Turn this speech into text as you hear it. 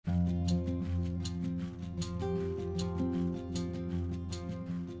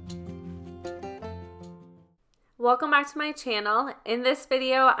Welcome back to my channel. In this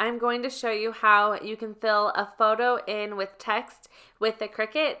video, I'm going to show you how you can fill a photo in with text with the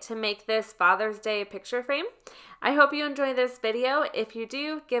Cricut to make this Father's Day picture frame. I hope you enjoy this video. If you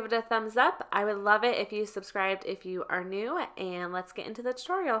do, give it a thumbs up. I would love it if you subscribed if you are new, and let's get into the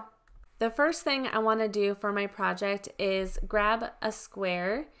tutorial. The first thing I want to do for my project is grab a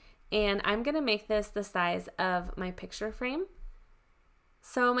square, and I'm going to make this the size of my picture frame.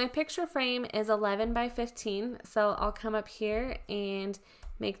 So my picture frame is 11 by 15, so I'll come up here and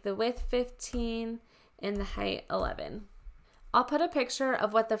make the width 15 and the height 11. I'll put a picture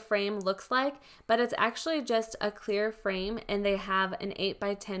of what the frame looks like, but it's actually just a clear frame, and they have an 8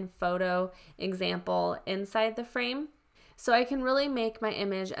 by 10 photo example inside the frame. So I can really make my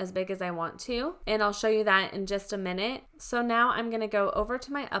image as big as I want to, and I'll show you that in just a minute. So now I'm going to go over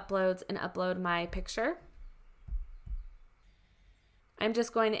to my uploads and upload my picture. I'm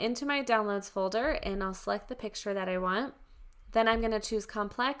just going into my downloads folder and I'll select the picture that I want. Then I'm going to choose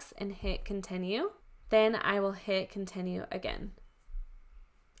complex and hit continue. Then I will hit continue again.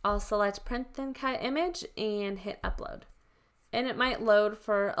 I'll select print then cut image and hit upload. And it might load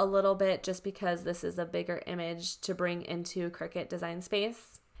for a little bit just because this is a bigger image to bring into Cricut Design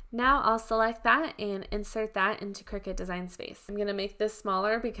Space. Now I'll select that and insert that into Cricut Design Space. I'm going to make this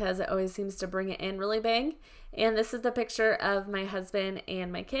smaller because it always seems to bring it in really big. And this is the picture of my husband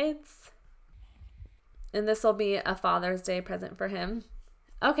and my kids. And this will be a Father's Day present for him.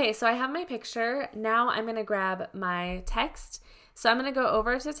 Okay, so I have my picture. Now I'm going to grab my text. So I'm going to go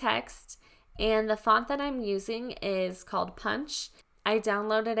over to text, and the font that I'm using is called Punch. I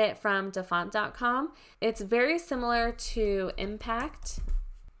downloaded it from dafont.com. It's very similar to Impact.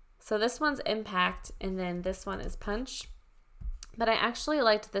 So this one's Impact, and then this one is Punch. But I actually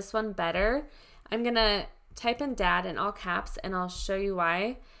liked this one better. I'm going to type in Dad in all caps, and I'll show you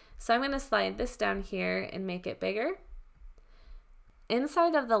why. So I'm going to slide this down here and make it bigger.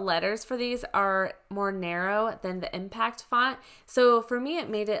 Inside of the letters for these are more narrow than the Impact font. So for me, it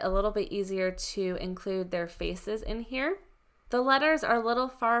made it a little bit easier to include their faces in here. The letters are a little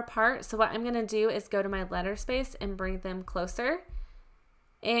far apart, so what I'm going to do is go to my letter space and bring them closer.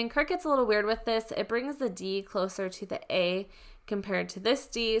 And Cricut's a little weird with this. It brings the D closer to the A compared to this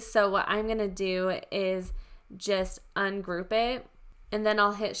D. So what I'm going to do is just ungroup it. And then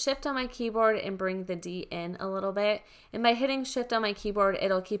I'll hit Shift on my keyboard and bring the D in a little bit. And by hitting Shift on my keyboard,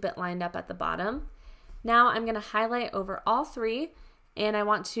 it'll keep it lined up at the bottom. Now I'm going to highlight over all three, and I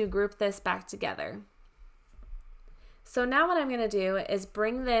want to group this back together. So now what I'm going to do is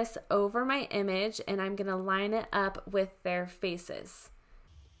bring this over my image, and I'm going to line it up with their faces.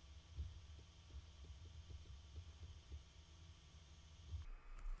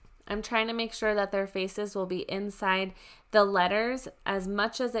 I'm trying to make sure that their faces will be inside the letters as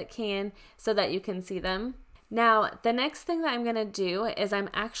much as it can so that you can see them. Now, the next thing that I'm going to do is I'm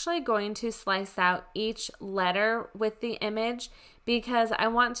actually going to slice out each letter with the image because I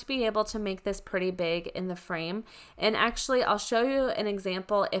want to be able to make this pretty big in the frame. And actually, I'll show you an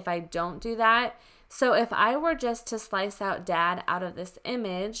example if I don't do that. So if I were just to slice out Dad out of this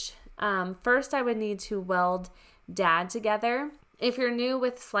image, first I would need to weld Dad together. If you're new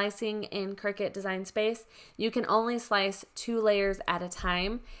with slicing in Cricut Design Space, you can only slice 2 layers at a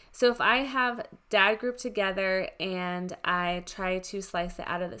time. So if I have Dad grouped together and I try to slice it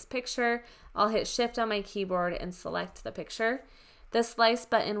out of this picture, I'll hit Shift on my keyboard and select the picture. The slice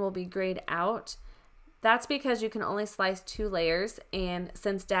button will be grayed out. That's because you can only slice 2 layers, and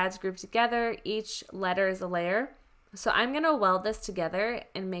since Dad's grouped together, each letter is a layer. So I'm going to weld this together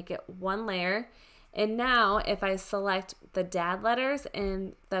and make it 1 layer. And now if I select the Dad letters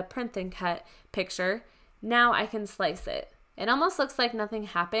in the print and cut picture, now I can slice it. It almost looks like nothing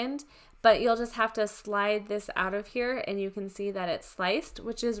happened, but you'll just have to slide this out of here and you can see that it's sliced,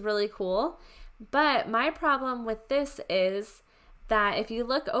 which is really cool. But my problem with this is that if you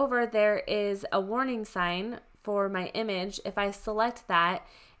look over, there is a warning sign for my image. If I select that,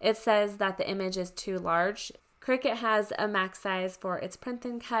 it says that the image is too large. Cricut has a max size for its print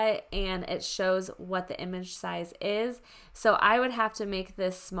and cut, and it shows what the image size is. So I would have to make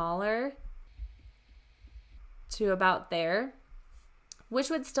this smaller to about there,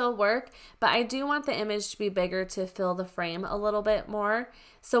 which would still work, but I do want the image to be bigger to fill the frame a little bit more.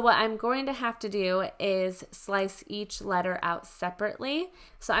 So what I'm going to have to do is slice each letter out separately.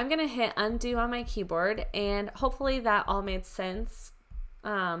 So I'm going to hit undo on my keyboard, and hopefully that all made sense.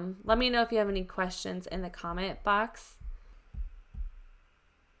 Let me know if you have any questions in the comment box.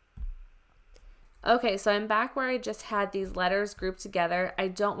 Okay, so I'm back where I just had these letters grouped together. I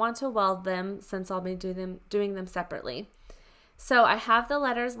don't want to weld them since I'll be doing them separately. So I have the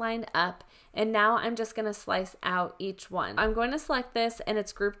letters lined up, and now I'm just going to slice out each one. I'm going to select this, and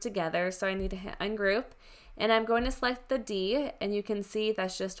it's grouped together, so I need to hit ungroup, and I'm going to select the D, and you can see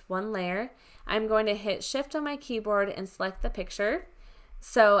that's just one layer. I'm going to hit shift on my keyboard and select the picture.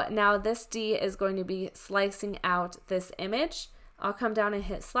 So now this D is going to be slicing out this image. I'll come down and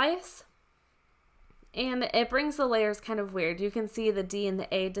hit slice, and it brings the layers kind of weird. You can see the D and the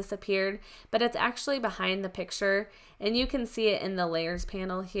A disappeared, but it's actually behind the picture, and you can see it in the layers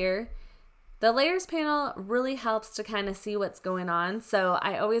panel here. The layers panel really helps to kind of see what's going on, so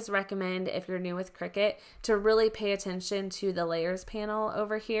I always recommend, if you're new with Cricut, to really pay attention to the layers panel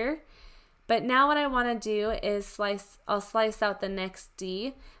over here. But now what I want to do is I'll slice out the next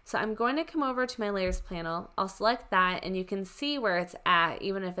D. So I'm going to come over to my layers panel. I'll select that, and you can see where it's at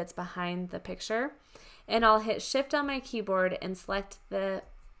even if it's behind the picture. And I'll hit shift on my keyboard and select the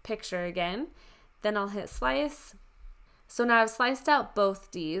picture again. Then I'll hit slice. So now I've sliced out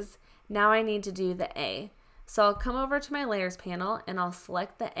both Ds. Now I need to do the A. So I'll come over to my layers panel and I'll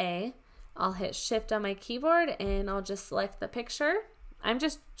select the A. I'll hit shift on my keyboard and I'll just select the picture. I'm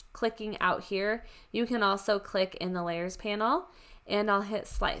just clicking out here. You can also click in the layers panel, and I'll hit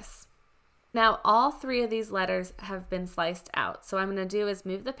slice. Now all three of these letters have been sliced out. So what I'm going to do is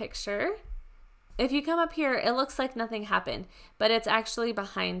move the picture. If you come up here, it looks like nothing happened, but it's actually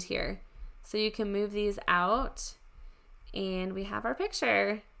behind here. So you can move these out, and we have our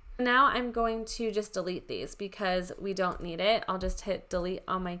picture. Now I'm going to just delete these because we don't need it. I'll just hit delete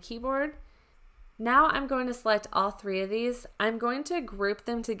on my keyboard. Now I'm going to select all three of these. I'm going to group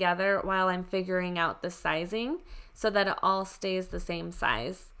them together while I'm figuring out the sizing so that it all stays the same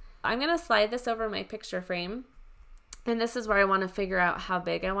size. I'm going to slide this over my picture frame, and this is where I want to figure out how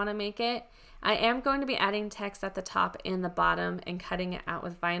big I want to make it. I am going to be adding text at the top and the bottom and cutting it out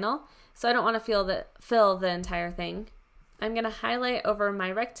with vinyl, so I don't want to fill the entire thing. I'm going to highlight over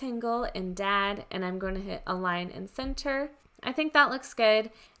my rectangle in Dad, and I'm going to hit align and center. I think that looks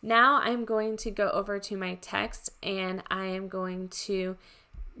good. Now I'm going to go over to my text, and I am going to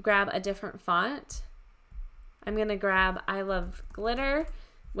grab a different font. I'm going to grab I Love Glitter,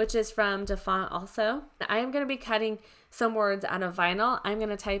 which is from DaFont also. I am going to be cutting some words out of vinyl. I'm going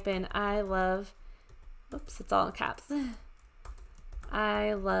to type in I love, oops, it's all in caps.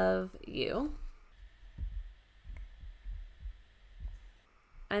 I love you.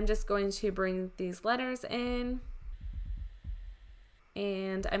 I'm just going to bring these letters in,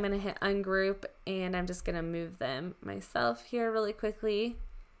 and I'm going to hit ungroup, and I'm just going to move them myself here really quickly.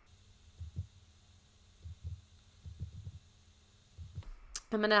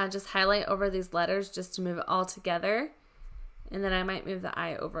 I'm going to just highlight over these letters just to move it all together, and then I might move the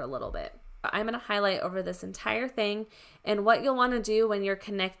I over a little bit. I'm going to highlight over this entire thing, and what you'll want to do when you're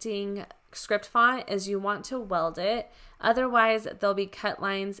connecting script font is you want to weld it. Otherwise, there'll be cut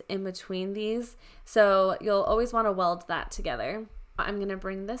lines in between these, so you'll always want to weld that together. I'm going to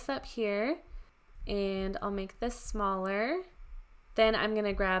bring this up here, and I'll make this smaller. Then I'm going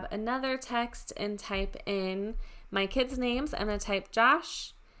to grab another text and type in my kids' names. I'm going to type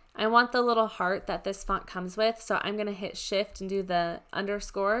Josh. I want the little heart that this font comes with, so I'm going to hit shift and do the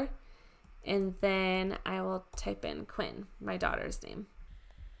underscore, and then I will type in Quinn, my daughter's name.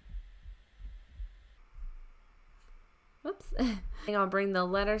 Whoops. I'll bring the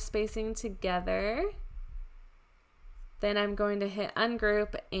letter spacing together. Then I'm going to hit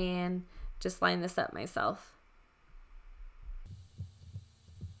ungroup and just line this up myself.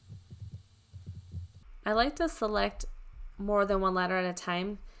 I like to select more than one letter at a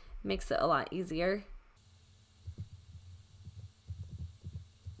time. It makes it a lot easier.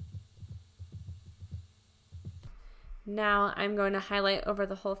 Now I'm going to highlight over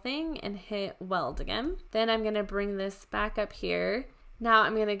the whole thing and hit weld again. Then I'm going to bring this back up here. Now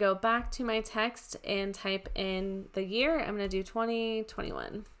I'm going to go back to my text and type in the year. I'm going to do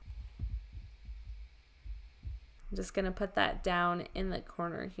 2021. I'm just going to put that down in the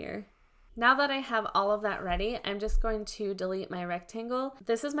corner here. Now that I have all of that ready, I'm just going to delete my rectangle.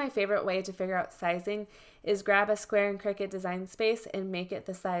 This is my favorite way to figure out sizing, is grab a square in Cricut Design Space and make it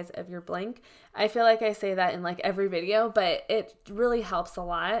the size of your blank. I feel like I say that in like every video, but it really helps a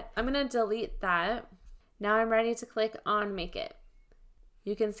lot. I'm going to delete that. Now I'm ready to click on Make It.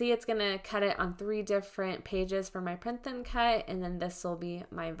 You can see it's going to cut it on 3 different pages for my print and cut, and then this will be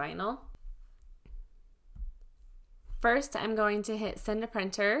my vinyl. First, I'm going to hit Send to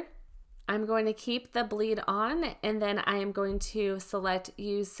Printer. I'm going to keep the bleed on, and then I am going to select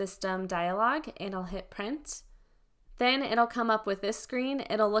Use System Dialog, and I'll hit Print. Then it'll come up with this screen.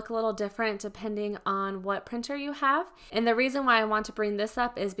 It'll look a little different depending on what printer you have. And the reason why I want to bring this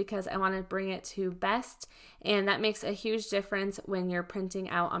up is because I want to bring it to best, and that makes a huge difference when you're printing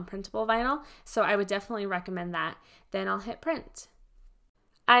out on printable vinyl. So I would definitely recommend that. Then I'll hit print.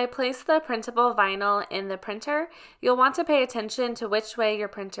 I place the printable vinyl in the printer. You'll want to pay attention to which way your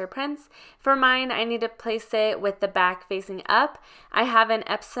printer prints. For mine, I need to place it with the back facing up. I have an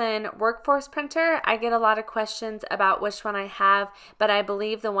Epson Workforce printer. I get a lot of questions about which one I have, but I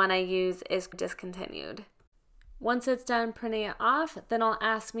believe the one I use is discontinued. Once it's done printing it off, then it'll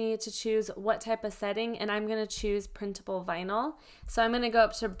ask me to choose what type of setting, and I'm going to choose printable vinyl. So I'm going to go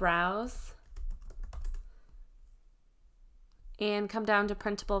up to Browse and come down to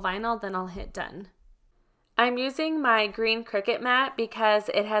printable vinyl, then I'll hit done. I'm using my green Cricut mat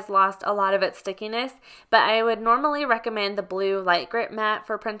because it has lost a lot of its stickiness, but I would normally recommend the blue light grip mat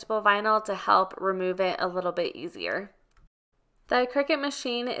for printable vinyl to help remove it a little bit easier. The Cricut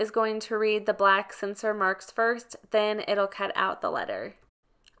machine is going to read the black sensor marks first, then it'll cut out the letter.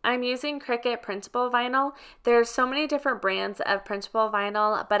 I'm using Cricut printable vinyl. There's so many different brands of printable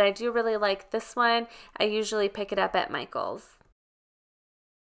vinyl, but I do really like this one. I usually pick it up at Michael's.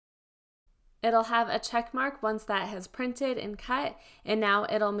 It'll have a check mark once that has printed and cut, and now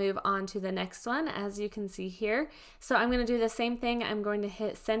it'll move on to the next one, as you can see here. So I'm going to do the same thing. I'm going to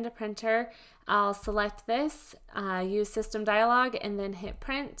hit send to printer. I'll select this, use system dialog, and then hit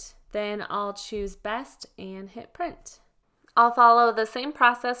print. Then I'll choose best and hit print. I'll follow the same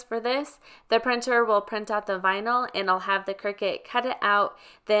process for this. The printer will print out the vinyl and I'll have the Cricut cut it out.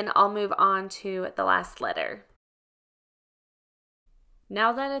 Then I'll move on to the last letter.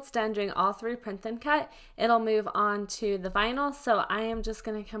 Now that it's done doing all three print and cut, it'll move on to the vinyl. So I am just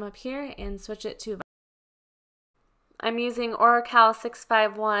going to come up here and switch it to vinyl. I'm using Oracal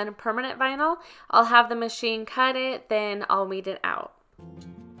 651 permanent vinyl. I'll have the machine cut it, then I'll weed it out.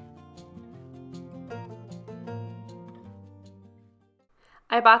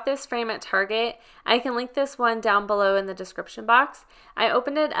 I bought this frame at Target. I can link this one down below in the description box. I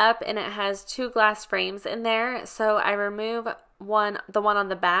opened it up and it has two glass frames in there, so I remove the one on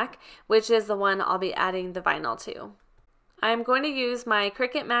the back, which is the one I'll be adding the vinyl to. I'm going to use my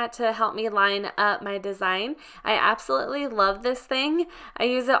Cricut mat to help me line up my design. I absolutely love this thing. I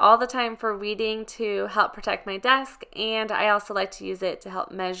use it all the time for weeding to help protect my desk, and I also like to use it to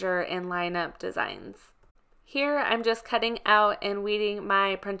help measure and line up designs. Here I'm just cutting out and weeding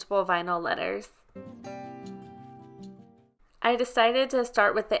my printable vinyl letters. I decided to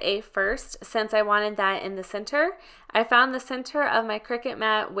start with the A first since I wanted that in the center. I found the center of my Cricut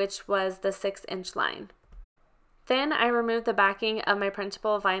mat, which was the 6-inch line. Then I removed the backing of my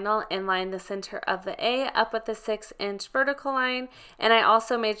printable vinyl and lined the center of the A up with the 6-inch vertical line, and I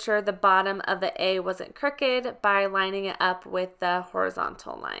also made sure the bottom of the A wasn't crooked by lining it up with the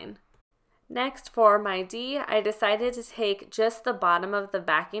horizontal line. Next, for my D, I decided to take just the bottom of the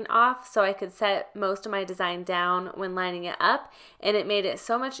backing off so I could set most of my design down when lining it up, and it made it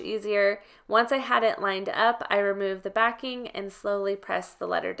so much easier. Once I had it lined up, I removed the backing and slowly pressed the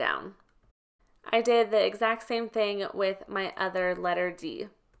letter down. I did the exact same thing with my other letter D.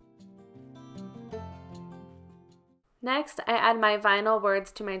 Next, I add my vinyl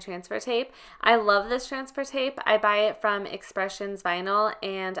words to my transfer tape. I love this transfer tape. I buy it from Expressions Vinyl,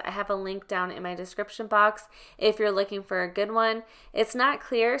 and I have a link down in my description box if you're looking for a good one. It's not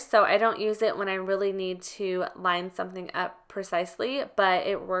clear, so I don't use it when I really need to line something up precisely, but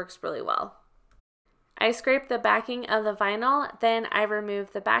it works really well. I scrape the backing of the vinyl, then I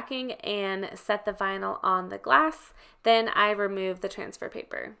remove the backing and set the vinyl on the glass, then I remove the transfer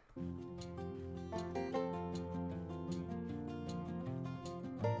paper.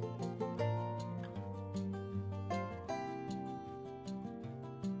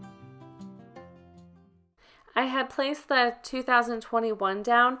 I had placed the 2021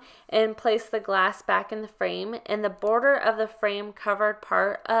 down and placed the glass back in the frame, and the border of the frame covered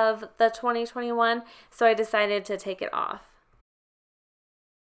part of the 2021, so I decided to take it off.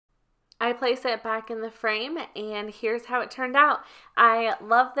 I place it back in the frame, and here's how it turned out. I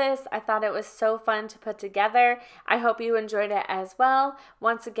love this. I thought it was so fun to put together. I hope you enjoyed it as well.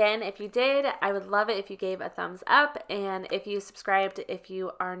 Once again, if you did, I would love it if you gave a thumbs up and if you subscribed if you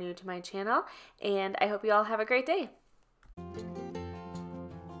are new to my channel. And I hope you all have a great day.